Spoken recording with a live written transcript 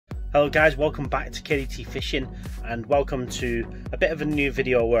Hello guys, welcome back to KDT Fishing and welcome to a bit of a new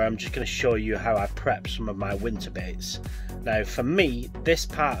video where I'm just going to show you how I prep some of my winter baits. Now for me, this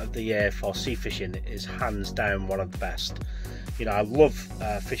part of the year for sea fishing is hands down one of the best. You know, I love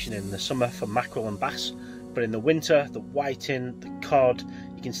fishing in the summer for mackerel and bass, but in the winter, the whiting, the cod,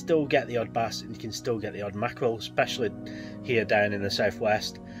 you can still get the odd bass and you can still get the odd mackerel, especially here down in the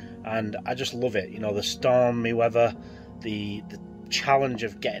southwest. And I just love it, you know, the stormy weather, the challenge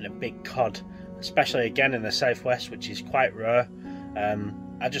of getting a big cod, especially again in the southwest, which is quite rare.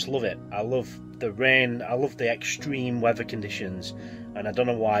 I just love it. I love the rain, I love the extreme weather conditions, and I don't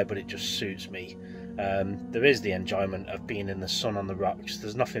know why, but it just suits me. There is the enjoyment of being in the sun on the rocks,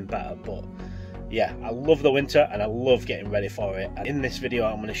 there's nothing better, but yeah, I love the winter and I love getting ready for it. And in this video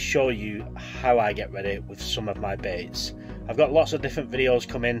I'm going to show you how I get ready with some of my baits. I've got lots of different videos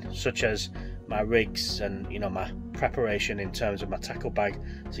coming, such as my rigs and, you know, my preparation in terms of my tackle bag,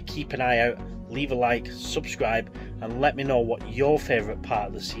 so keep an eye out, leave a like, subscribe, and let me know what your favourite part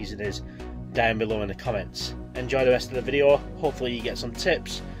of the season is down below in the comments. Enjoy the rest of the video, hopefully you get some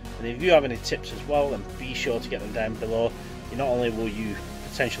tips, and if you have any tips as well, then be sure to get them down below. Not only will you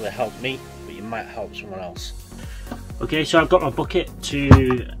potentially help me, but you might help someone else. Okay, so I've got my bucket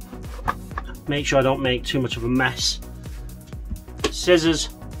to make sure I don't make too much of a mess, scissors,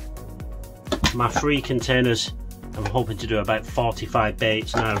 my 3 containers. I'm hoping to do about 45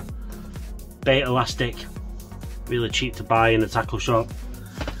 baits now. Bait elastic, really cheap to buy in the tackle shop.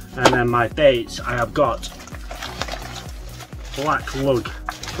 And then my baits, I have got black lug,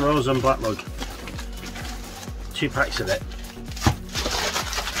 frozen black lug, 2 packs of it.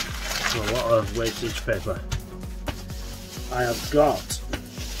 A lot of wastage paper. I have got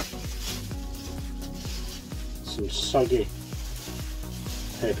some soggy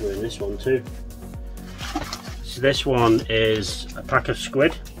paper in this one too. So this one is a pack of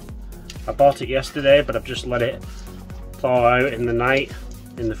squid. I bought it yesterday, but I've just let it thaw out in the night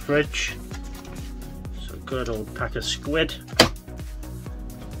in the fridge. So good old pack of squid.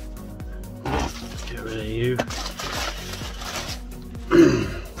 Get rid of you.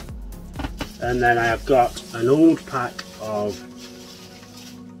 And then I have got an old pack of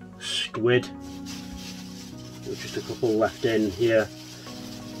squid with just a couple left in here.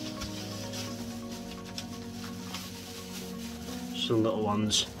 Some little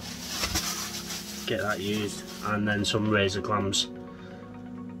ones, get that used, and then some razor clams.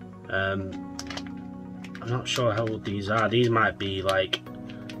 I'm not sure how old these are. These might be like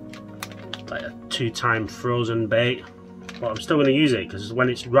a 2-time frozen bait, but I'm still going to use it because when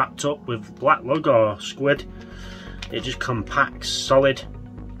it's wrapped up with black lug or squid, it just compacts solid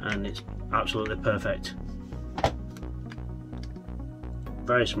and it's absolutely perfect.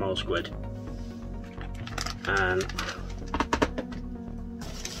 Very small squid, and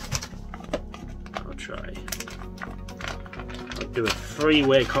I'll do a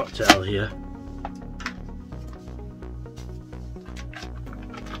 3-way cocktail here.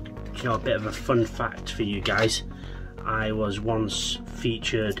 You know, a bit of a fun fact for you guys. I was once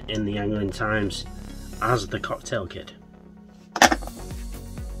featured in the Angling Times as the cocktail kid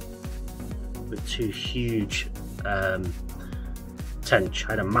with 2 huge tench.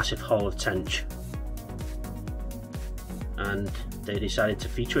 I had a massive haul of tench and they decided to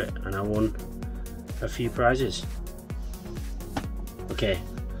feature it and I won a few prizes. Okay,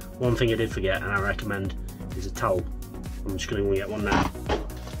 one thing I did forget and I recommend is a towel. I'm just going to get one now.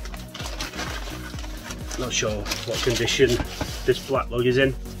 Not sure what condition this black lug is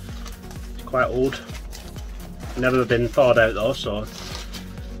in. It's quite old. Never been thawed out though, so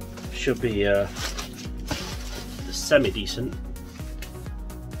should be semi-decent.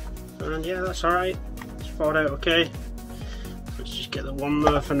 And yeah, that's alright. It's thawed out okay. Let's just get the one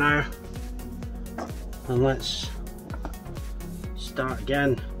there for now. And let's start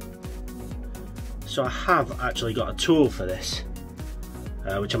again. So I have actually got a tool for this,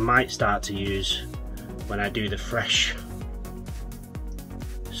 which I might start to use when I do the fresh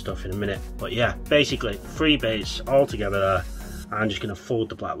stuff in a minute. But yeah, basically 3 baits all together there. I'm just going to fold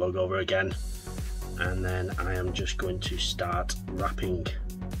the black lug over again and then I am just going to start wrapping.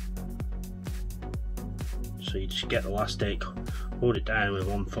 So you just get the elastic, hold it down with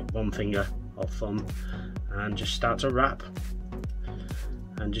one finger or thumb and just start to wrap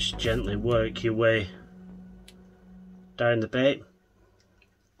and just gently work your way down the bait.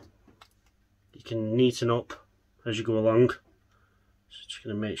 You can neaten up as you go along. So just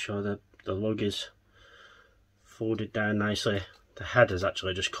going to make sure that the lug is folded down nicely. The head is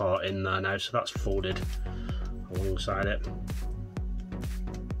actually just caught in there now, so that's folded alongside it.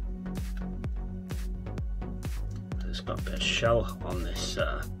 It's got a bit of shell on this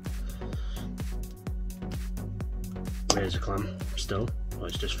razor clam still. Oh,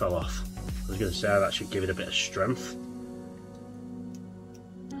 it's just fell off. I was going to say that should give it a bit of strength.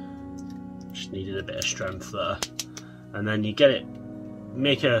 Just needed a bit of strength there. And then you get it,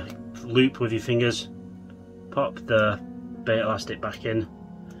 make a loop with your fingers, pop the bait elastic back in,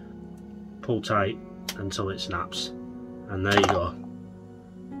 pull tight until it snaps, and there you go.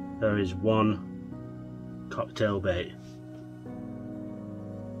 There is one cocktail bait.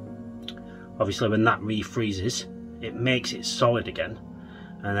 Obviously when that refreezes, it makes it solid again,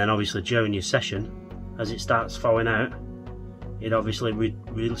 and then obviously during your session, as it starts thawing out, it obviously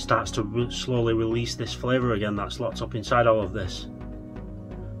starts to slowly release this flavour again that's locked up inside all of this.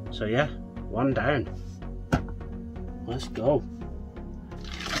 So yeah, one down. Let's go.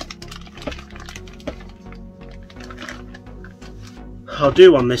 I'll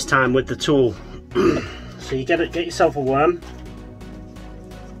do one this time with the tool. So you get yourself a worm,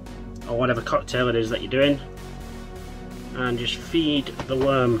 or whatever cocktail it is that you're doing, and just feed the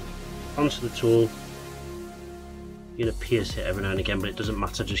worm onto the tool. You're going to pierce it every now and again, but it doesn't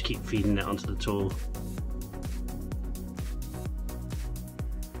matter, just keep feeding it onto the tool.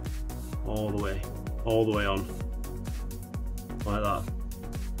 All the way on, like that.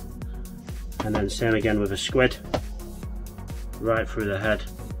 And then same again with a squid, right through the head,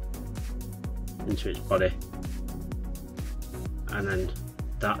 into its body. And then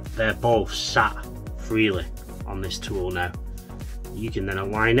they're both sat freely on this tool now. You can then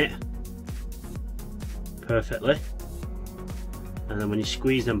align it perfectly, and then when you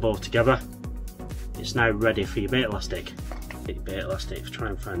squeeze them both together, it's now ready for your bait elastic. Get your bait elastic, try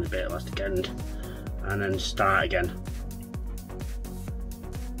and find the bait elastic end, and then start again,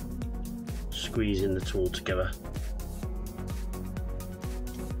 squeezing the tool together.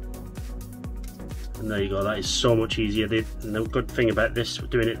 And there you go, that is so much easier. The good thing about this,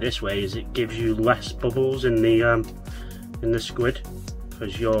 doing it this way, is it gives you less bubbles in the squid,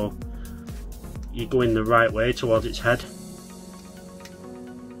 because you're going the right way towards its head.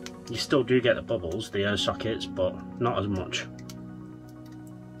 You still do get the bubbles, the air sockets, but not as much.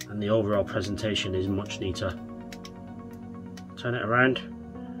 And the overall presentation is much neater. Turn it around,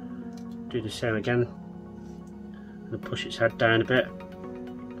 do the same again, and push its head down a bit.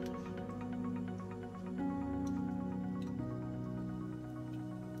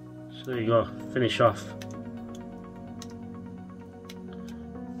 So there you go, finish off.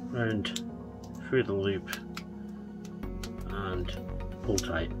 Round through the loop and pull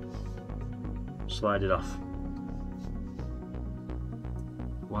tight. Slide it off.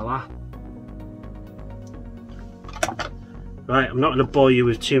 Voila. Right, I'm not going to bore you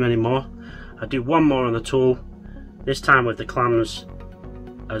with too many more. I'll do one more on the tool, this time with the clams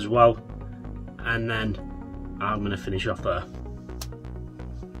as well, and then I'm going to finish off there.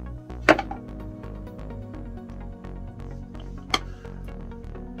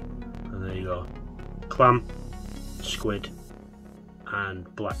 And there you go. Clam, squid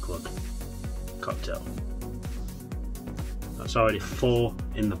and blackwood cocktail. That's already 4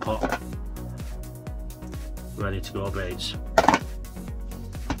 in the pot, ready to go baits.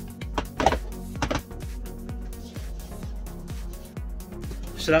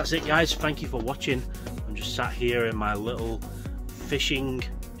 So that's it guys, thank you for watching. I'm just sat here in my little fishing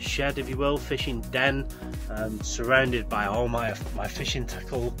shed, if you will, fishing den, surrounded by all my fishing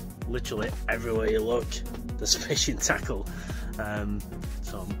tackle. Literally everywhere you look there's fishing tackle.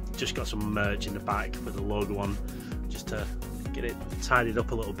 So I've just got some merch in the back with the logo on, just to get it tidied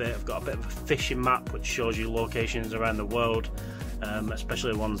up a little bit. I've got a bit of a fishing map which shows you locations around the world,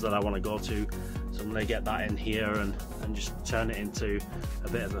 especially ones that I want to go to. So I'm going to get that in here and just turn it into a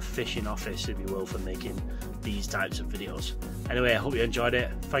bit of a fishing office, if you will, for making these types of videos. Anyway, I hope you enjoyed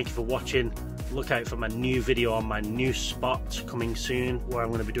it. Thank you for watching. Look out for my new video on my new spot coming soon, where I'm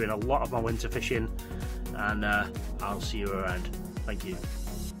going to be doing a lot of my winter fishing, and I'll see you around. Thank you.